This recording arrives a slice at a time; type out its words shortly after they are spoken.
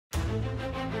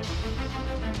Part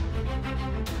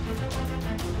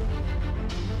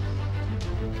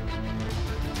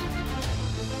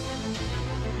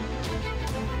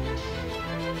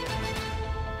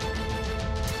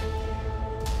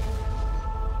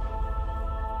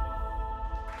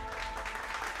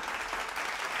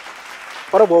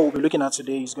of what we'll be looking at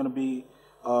today is going to be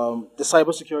the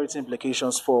cybersecurity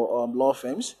implications for law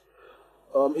firms.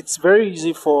 It's very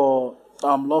easy for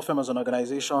law firm as an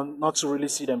organization not to really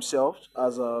see themselves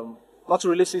as not to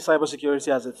really see cybersecurity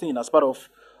as a thing, as part of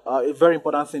a very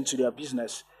important thing to their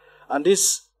business, and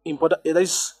this important it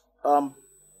is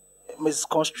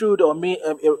misconstrued or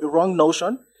a wrong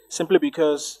notion simply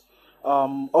because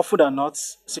often than not,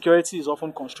 security is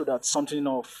often construed as something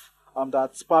of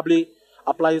that probably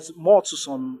applies more to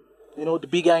some, the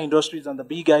bigger industries and the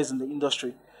big guys in the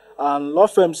industry. And law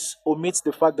firms omit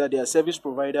the fact that they are service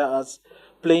provider as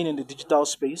playing in the digital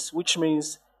space, which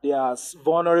means they are as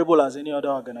vulnerable as any other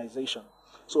organization.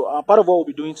 So part of what we'll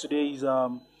be doing today is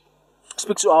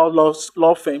speak to how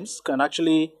law firms can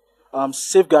actually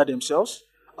safeguard themselves,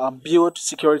 build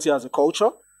security as a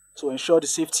culture to ensure the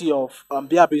safety of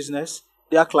their business,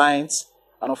 their clients,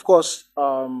 and of course,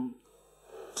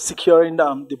 securing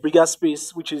the bigger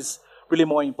space, which is really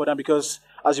more important because,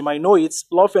 as you might know,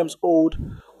 law firms hold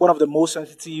one of the most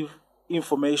sensitive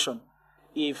information.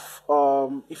 If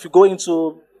you go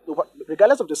into,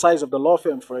 regardless of the size of the law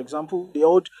firm, for example, they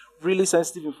hold really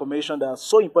sensitive information that are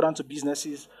so important to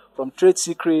businesses, from trade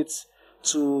secrets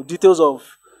to details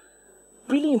of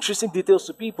really interesting details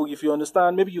to people. If you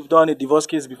understand, maybe you've done a divorce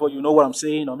case before, you know what I'm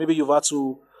saying, or maybe you've had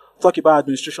to talk about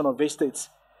administration of estates.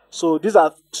 So these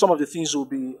are some of the things we'll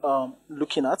be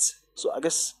looking at. So I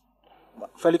guess,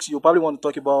 Felix, you probably want to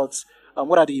talk about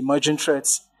what are the emerging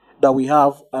threats that we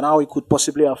have and how it could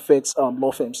possibly affect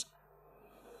law firms.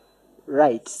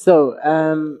 Right. So,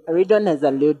 Ridon has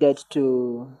alluded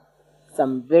to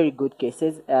some very good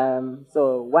cases.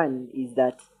 So, one is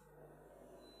that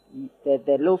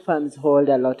the law firms hold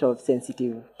a lot of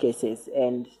sensitive cases,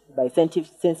 and by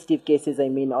sensitive cases, I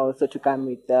mean also to come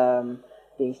with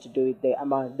things to do with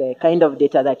the kind of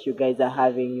data that you guys are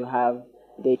having. You have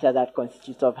data that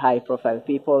constitutes of high-profile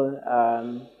people,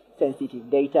 sensitive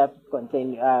data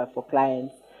contain for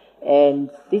clients, and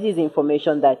this is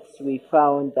information that we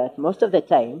found that most of the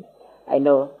time, I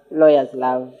know lawyers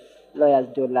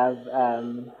do love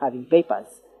having papers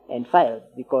and files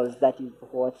because that is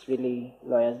what really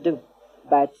lawyers do.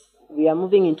 But we are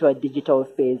moving into a digital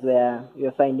space where we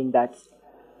are finding that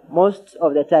most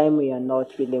of the time we are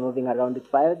not really moving around with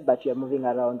files, but we are moving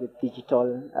around with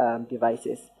digital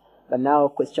devices. But now a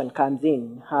question comes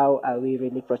in, how are we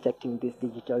really protecting these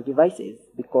digital devices?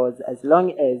 Because as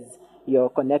long as you're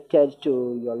connected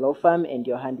to your law firm and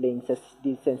you're handling this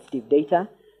sensitive data,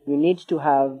 you need to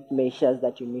have measures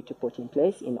that you need to put in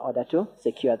place in order to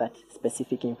secure that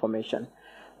specific information.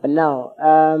 But now,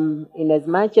 in as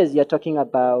much as you're talking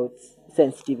about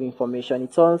sensitive information,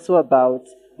 it's also about,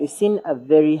 we've seen a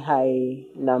very high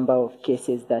number of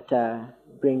cases that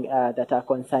that are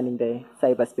concerning the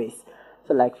cyberspace.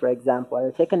 So like, for example,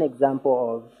 I'll take an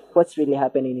example of what's really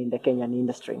happening in the Kenyan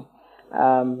industry.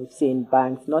 We've seen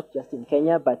banks, not just in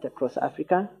Kenya, but across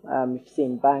Africa. We've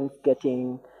seen banks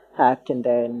getting hacked, and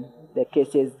then the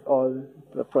cases all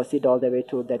proceed all the way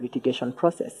to the litigation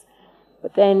process.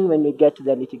 But then when we get to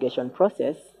the litigation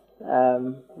process,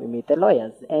 we meet the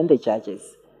lawyers and the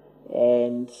judges.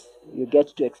 And you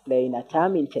get to explain a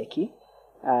term in Turkey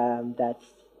that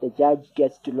the judge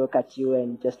gets to look at you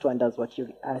and just wonders what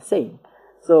you are saying.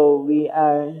 So we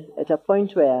are at a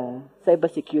point where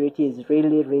cybersecurity is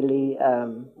really, really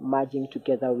merging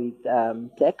together with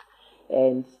tech,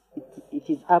 and it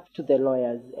is up to the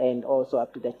lawyers and also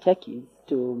up to the techies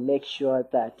to make sure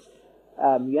that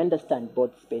you understand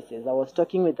both spaces. I was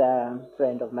talking with a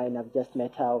friend of mine, I've just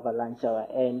met her over lunch hour,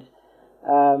 and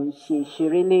she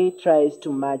really tries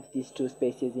to merge these two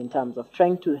spaces in terms of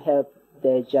trying to help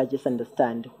the judges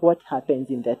understand what happens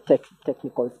in the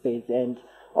technical space, and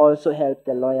also help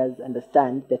the lawyers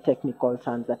understand the technical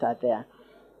terms that are there.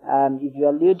 If you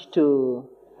allude to,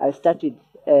 I'll start with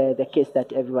the case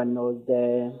that everyone knows,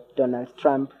 the Donald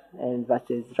Trump and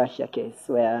versus Russia case,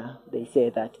 where they say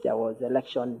that there was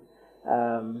election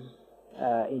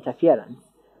interference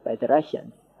by the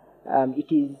Russians.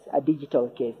 It is a digital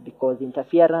case because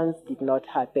interference did not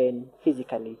happen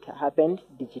physically, it happened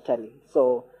digitally.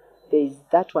 So there is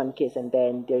that one case, and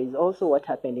then there is also what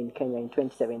happened in Kenya in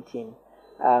 2017.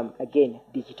 Again,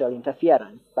 digital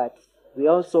interference, but we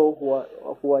also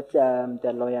what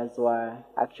the lawyers were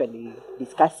actually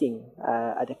discussing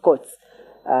at the courts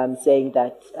saying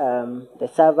that the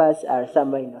servers are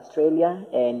somewhere in Australia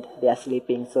and they are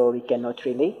sleeping, so we cannot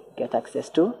really get access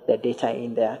to the data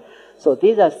in there. So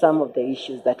these are some of the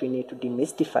issues that we need to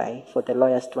demystify for the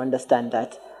lawyers to understand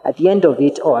that at the end of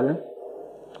it all,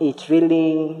 it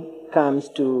really comes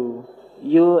to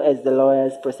you as the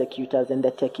lawyers, prosecutors, and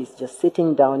the techies just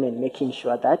sitting down and making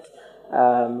sure that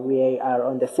we are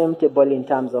on the same table in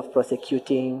terms of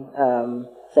prosecuting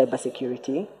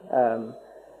cybersecurity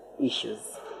issues.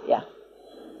 Yeah.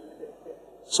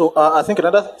 So I think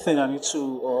another thing I need to,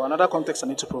 or another context I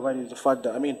need to provide is the fact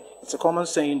that, I mean, it's a common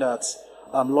saying that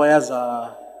lawyers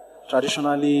are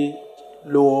traditionally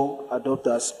low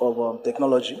adopters of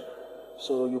technology.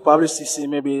 So you probably still see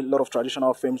maybe a lot of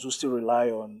traditional firms who still rely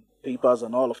on papers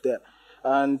and all of that.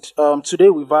 And today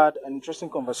we've had an interesting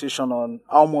conversation on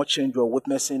how much change we're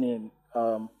witnessing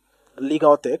in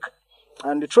legal tech.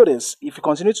 And the truth is, if you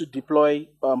continue to deploy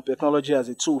technology as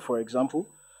a tool, for example,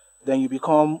 then you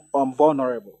become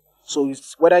vulnerable. So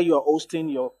it's whether you are hosting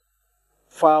your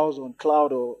files on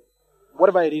cloud or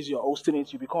whatever it is you're hosting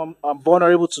it, you become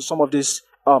vulnerable to some of these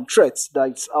threats that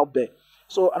is out there.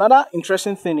 So another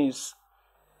interesting thing is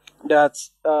that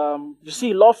you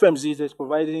see law firms these days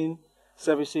providing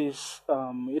services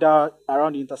either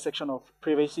around the intersection of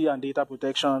privacy and data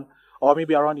protection or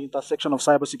maybe around the intersection of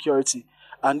cybersecurity.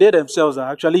 And they themselves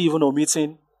are actually even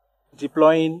omitting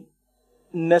deploying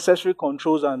necessary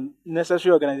controls and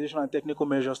necessary organizational and technical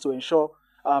measures to ensure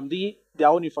their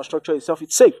own infrastructure itself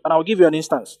is safe. And I'll give you an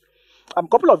instance. A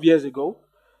couple of years ago,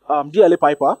 DLA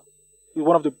Piper,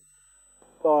 one of the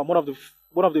um, one of the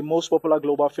one of the most popular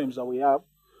global firms that we have,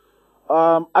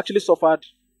 actually suffered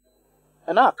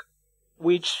an hack,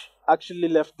 which actually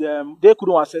left them. They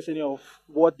couldn't access any of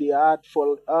what they had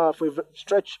for a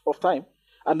stretch of time,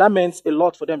 and that meant a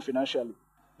lot for them financially.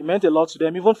 It meant a lot to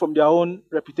them, even from their own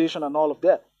reputation and all of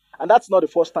that. And that's not the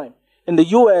first time. In the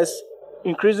US,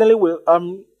 increasingly,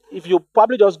 if you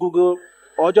probably just Google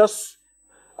or just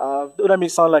don't let me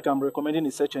sound like I'm recommending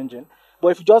a search engine, but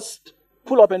if you just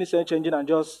pull up any search engine and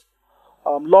just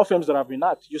law firms that have been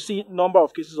hacked, you see number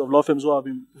of cases of law firms who have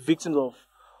been victims of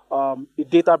a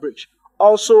data breach.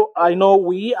 Also, I know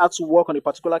we had to work on a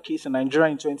particular case in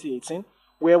Nigeria in 2018,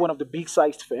 where one of the big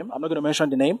sized firm, I'm not going to mention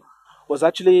the name, was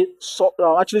actually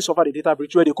suffered a data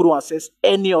breach where they couldn't access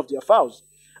any of their files.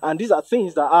 And these are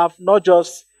things that have not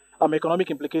just economic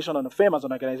implication on the firm as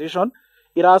an organization,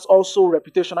 it has also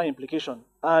reputational implication.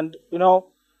 And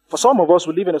for some of us,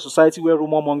 we live in a society where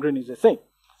rumor mongering is a thing.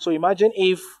 So imagine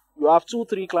if you have two,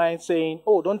 three clients saying,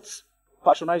 "Oh, don't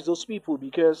patronize those people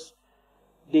because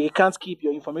they can't keep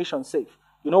your information safe."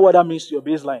 You know what that means to your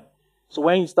baseline. So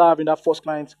when you start having that first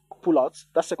client pull out,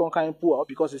 that second client pull out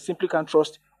because they simply can't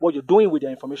trust what you're doing with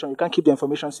their information. You can't keep the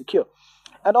information secure.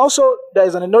 And also, there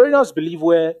is an erroneous belief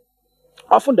where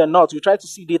often than not, we try to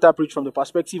see data breach from the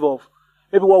perspective of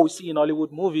maybe what we see in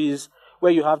Hollywood movies,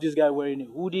 where you have this guy wearing a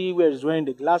hoodie, where he's wearing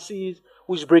the glasses,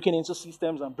 who's breaking into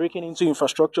systems and breaking into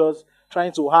infrastructures,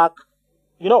 trying to hack,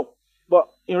 you know. But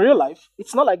in real life,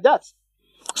 it's not like that.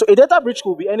 So a data breach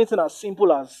could be anything as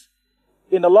simple as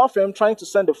in a law firm trying to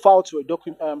send a file to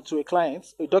a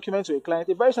client, a document to a client,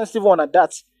 a very sensitive one at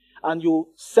that, and you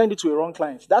send it to a wrong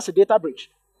client. That's a data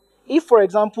breach. If, for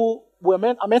example,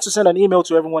 I meant to send an email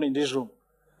to everyone in this room,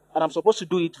 and I'm supposed to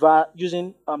do it via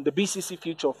using the BCC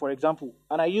feature, for example,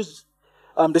 and I use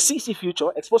the CC feature,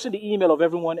 exposing the email of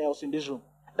everyone else in this room.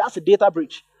 That's a data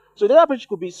breach. So data breach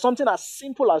could be something as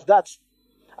simple as that.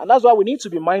 And that's why we need to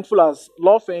be mindful as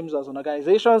law firms, as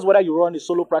organizations, whether you run a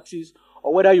solo practice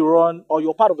or whether you run or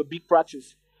you're part of a big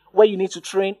practice, where you need to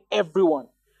train everyone.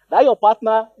 That your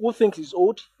partner who thinks he's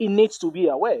old, he needs to be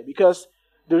aware because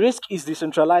the risk is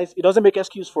decentralized. It doesn't make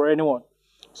excuse for anyone.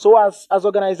 So as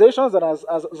organizations and as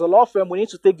a law firm, we need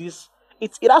to take this.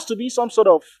 It has to be some sort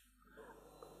of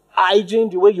hygiene,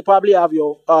 the way you probably have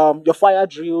your fire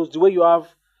drills, the way you have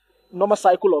normal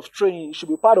cycle of training. It should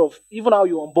be part of even how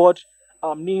you onboard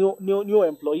new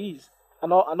employees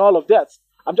and all of that.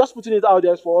 I'm just putting it out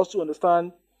there for us to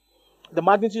understand the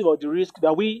magnitude of the risk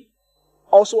that we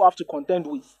also have to contend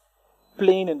with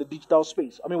playing in the digital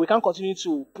space. I mean, we can't continue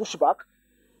to push back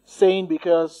saying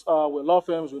because we're law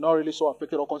firms, we're not really so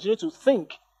affected, or continue to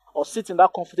think or sit in that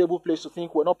comfortable place to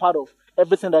think we're not part of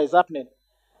everything that is happening.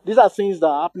 These are things that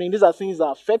are happening. These are things that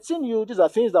are affecting you. These are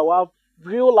things that will have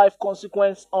real life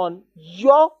consequence on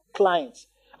your clients.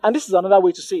 And this is another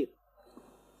way to say it.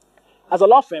 As a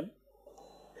law firm,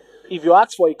 if you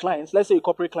ask for a client, let's say a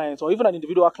corporate client or even an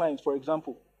individual client, for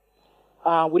example,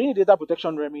 within the data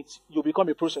protection remit, you become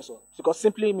a processor because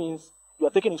simply means you are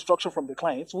taking instruction from the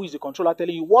client, who is the controller,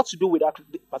 telling you what to do with that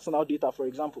personal data, for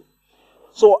example.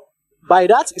 So By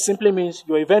that, it simply means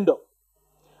you're a vendor.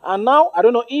 And now, I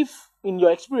don't know if in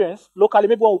your experience, locally,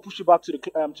 maybe one will push you back to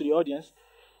the audience,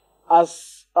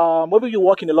 as maybe you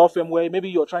work in a law firm where maybe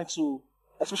you're trying to,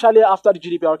 especially after the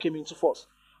GDPR came into force,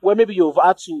 where maybe you've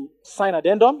had to sign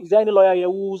addendum. Is there any lawyer here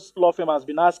whose law firm has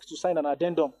been asked to sign an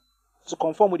addendum to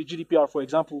conform with the GDPR, for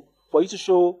example, for you to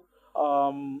show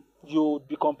you'll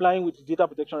be complying with the data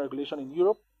protection regulation in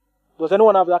Europe? Does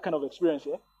anyone have that kind of experience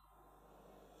here?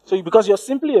 So because you're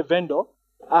simply a vendor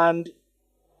and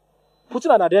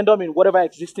putting an addendum in whatever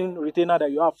existing retainer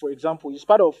that you have, for example, is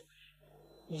part of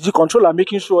the controller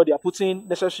making sure they are putting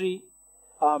necessary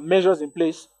measures in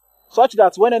place such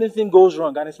that when anything goes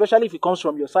wrong, and especially if it comes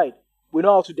from your side, we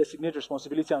know how to designate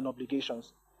responsibility and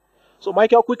obligations. So,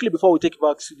 Michael, quickly before we take it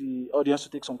back to the audience to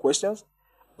take some questions,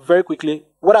 very quickly,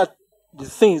 what are the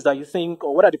things that you think,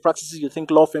 or what are the practices you think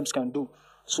law firms can do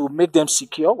to make them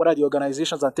secure? What are the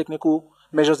organizations and technical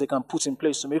measures they can put in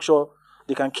place to make sure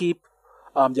they can keep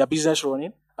their business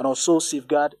running and also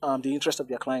safeguard the interest of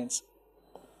their clients?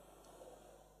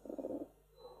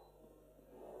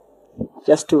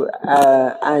 Just to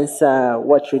answer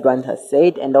what Ridwan has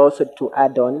said, and also to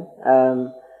add on,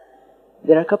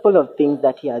 there are a couple of things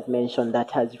that he has mentioned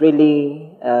that has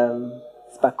really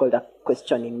sparkled a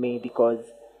question in me, because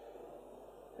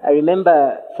I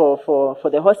remember for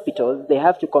the hospitals, they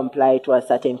have to comply to a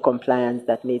certain compliance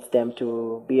that needs them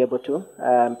to be able to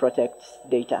protect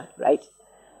data, right?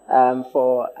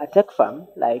 For a tech firm,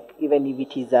 like even if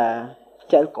it is a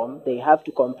telecom, they have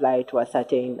to comply to a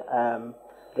certain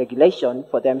regulation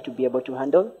for them to be able to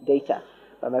handle data.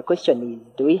 But my question is,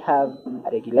 do we have a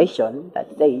regulation that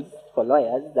says for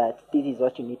lawyers that this is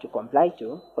what you need to comply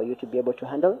to for you to be able to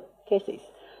handle cases?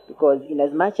 Because in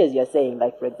as much as you're saying,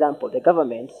 like for example, the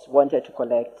government wanted to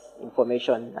collect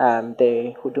information,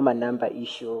 the Huduma number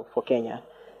issue for Kenya,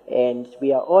 and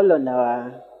we are all on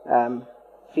our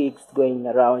figs going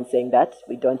around saying that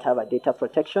we don't have a data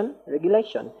protection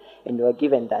regulation, and we are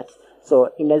given that.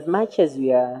 So in as much as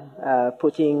we are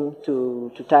putting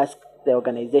to task the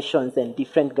organizations and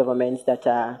different governments that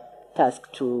are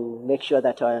tasked to make sure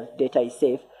that our data is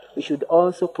safe, we should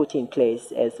also put in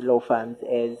place as law firms,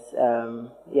 as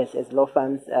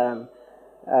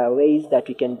ways that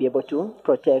we can be able to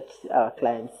protect our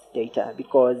clients' data.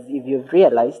 Because if you've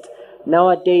realized,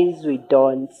 nowadays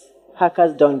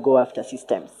hackers don't go after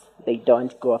systems. They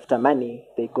don't go after money,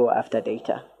 they go after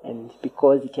data. And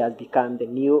because it has become the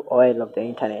new oil of the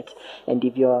internet, and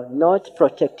if you're not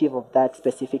protective of that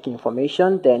specific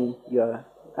information, then you're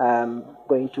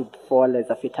going to fall as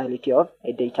a fatality of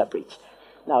a data breach.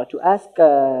 Now, to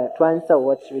answer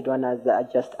what Ridwan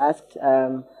has just asked,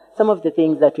 some of the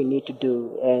things that we need to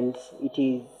do, and it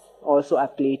is also a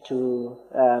plea to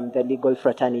the legal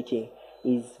fraternity,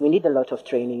 is we need a lot of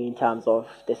training in terms of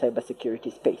the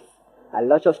cybersecurity space. A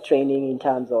lot of training in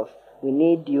terms of we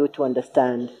need you to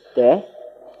understand the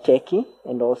techie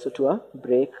and also to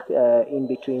break in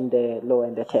between the law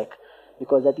and the tech.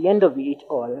 Because at the end of it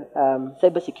all,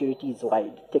 cybersecurity is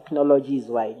wide, technology is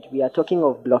wide. We are talking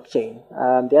of blockchain.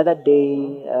 The other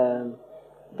day,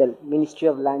 the Ministry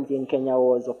of Lands in Kenya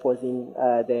was opposing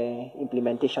the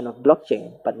implementation of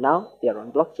blockchain, but now they are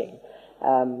on blockchain.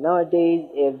 Nowadays,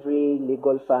 every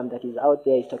legal firm that is out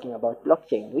there is talking about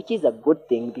blockchain, which is a good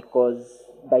thing, because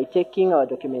by taking our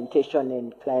documentation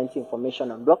and clients' information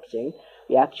on blockchain,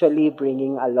 we're actually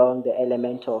bringing along the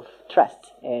element of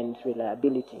trust and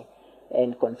reliability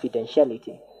and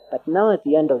confidentiality. But now at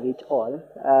the end of it all,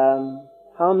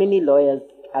 how many lawyers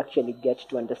actually get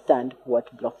to understand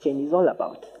what blockchain is all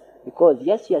about? Because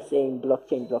yes, you are saying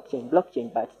blockchain, blockchain,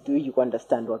 blockchain, but do you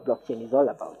understand what blockchain is all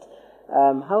about?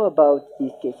 How about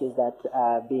these cases that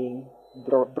are being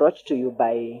brought to you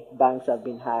by banks have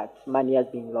been hacked, money has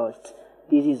been lost?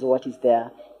 This is what is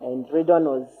there. And Redon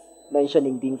was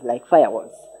mentioning things like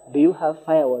firewalls. Do you have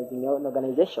firewalls in your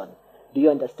organization? Do you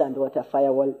understand what a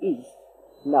firewall is?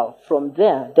 Now, from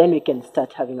there, then we can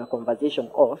start having a conversation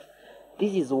of,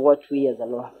 this is what we as a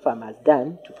law firm has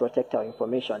done to protect our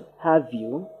information. Have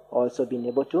you also been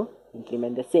able to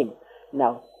implement the same?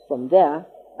 Now, from there,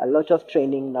 a lot of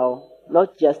training now,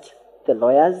 not just the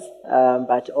lawyers,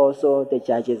 but also the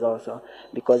judges also.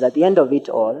 Because at the end of it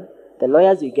all, the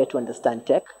lawyers will get to understand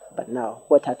tech, but now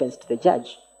what happens to the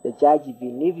judge? The judge,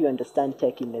 even if you understand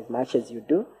tech in as much as you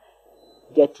do,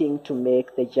 getting to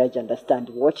make the judge understand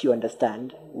what you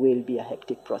understand will be a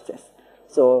hectic process.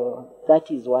 So that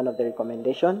is one of the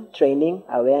recommendations, training,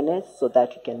 awareness, so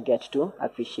that you can get to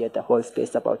appreciate the whole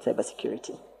space about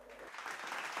cybersecurity.